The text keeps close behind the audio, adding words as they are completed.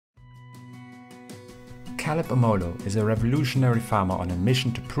Caleb Omolo is a revolutionary farmer on a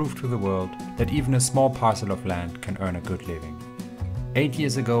mission to prove to the world that even a small parcel of land can earn a good living. 8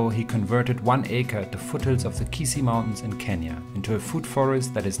 years ago, he converted 1 acre at the foothills of the Kisii Mountains in Kenya into a food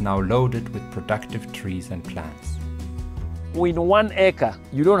forest that is now loaded with productive trees and plants. In 1 acre,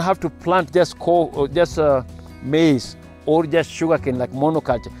 you don't have to plant just maize or just sugarcane like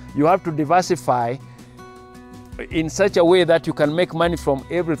monoculture. You have to diversify in such a way that you can make money from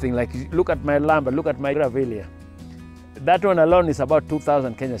everything. Like look at my lumber, look at my gravelia. That one alone is about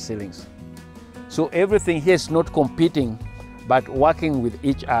 2,000 Kenya shillings. So everything here is not competing, but working with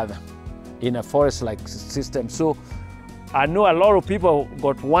each other in a forest-like system. So I know a lot of people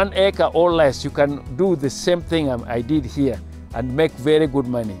got 1 acre or less. You can do the same thing I did here and make very good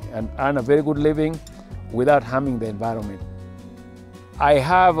money and earn a very good living without harming the environment. I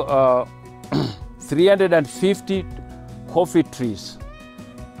have 350 coffee trees,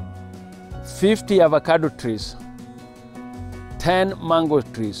 50 avocado trees, 10 mango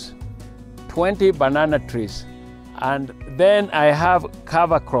trees, 20 banana trees, and then I have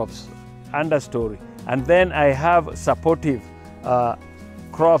cover crops, understory, and then I have supportive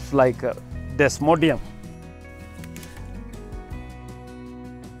crops like desmodium.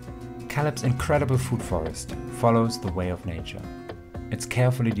 Caleb's incredible food forest follows the way of nature. It's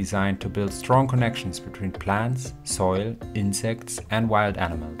carefully designed to build strong connections between plants, soil, insects, and wild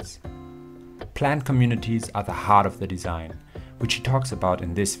animals. Plant communities are the heart of the design, which he talks about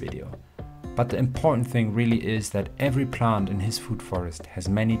in this video. But the important thing really is that every plant in his food forest has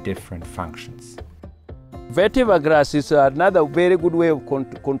many different functions. Vetiver grass is another very good way of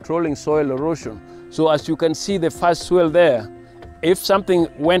controlling soil erosion. So as you can see the first swell there, if something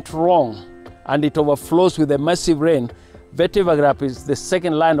went wrong and it overflows with a massive rain, vetiver grass is the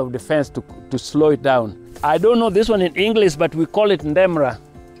second line of defense to slow it down. I don't know this one in English, but we call it ndemra.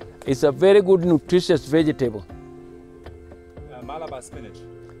 It's a very good nutritious vegetable. Malabar spinach.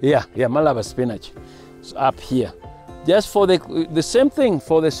 Yeah, Malabar spinach. It's up here. Just for the same thing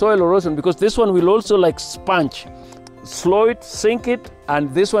for the soil erosion, because this one will also like sponge, slow it, sink it,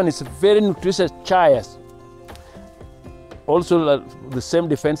 and this one is very nutritious chias. Also the same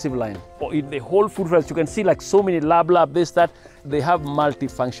defensive line. In the whole food forest, you can see like so many lab, this, that, they have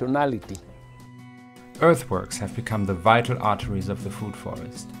multifunctionality. Earthworks have become the vital arteries of the food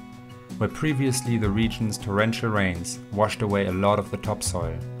forest. Where previously the region's torrential rains washed away a lot of the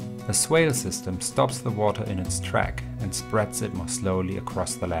topsoil, the swale system stops the water in its track and spreads it more slowly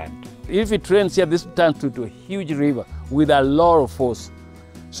across the land. If it rains here, this turns into a huge river with a lot of force.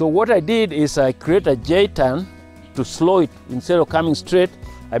 So what I did is I create a J-turn to slow it. Instead of coming straight,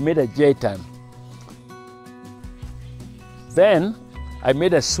 I made a J-turn. Then I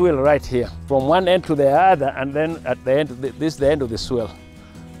made a swell right here, from one end to the other, and then at the end, this is the end of the swell.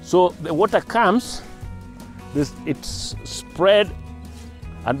 So the water comes, it's spread,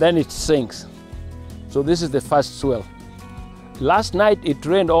 and then it sinks. So this is the first swell. Last night it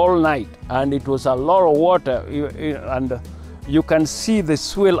rained all night, and it was a lot of water, and you can see the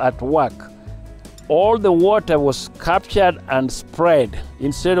swell at work. All the water was captured and spread.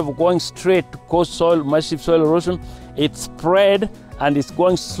 Instead of going straight to cause massive soil erosion, it spread and it's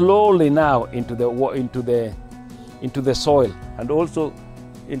going slowly now into the soil, and also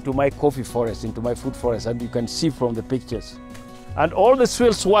into my coffee forest, into my food forest, and you can see from the pictures. And all the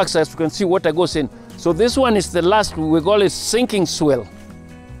swells works, as you can see, water goes in. So this one is the last, we call it sinking swell.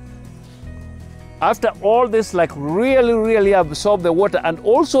 After all this, like really absorb the water, and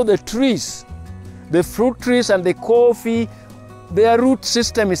also the trees, the fruit trees and the coffee, their root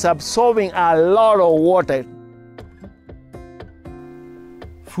system is absorbing a lot of water.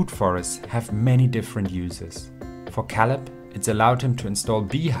 Food forests have many different uses. For Caleb, it's allowed him to install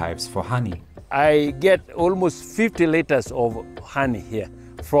beehives for honey. I get almost 50 liters of honey here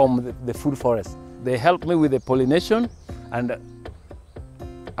from the food forest. They help me with the pollination, and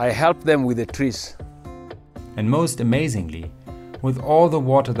I help them with the trees. And most amazingly, with all the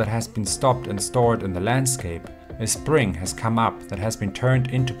water that has been stopped and stored in the landscape, a spring has come up that has been turned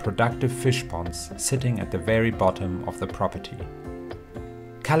into productive fish ponds sitting at the very bottom of the property.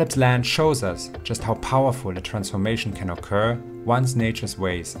 Caleb's land shows us just how powerful a transformation can occur once nature's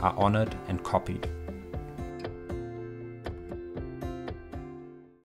ways are honored and copied.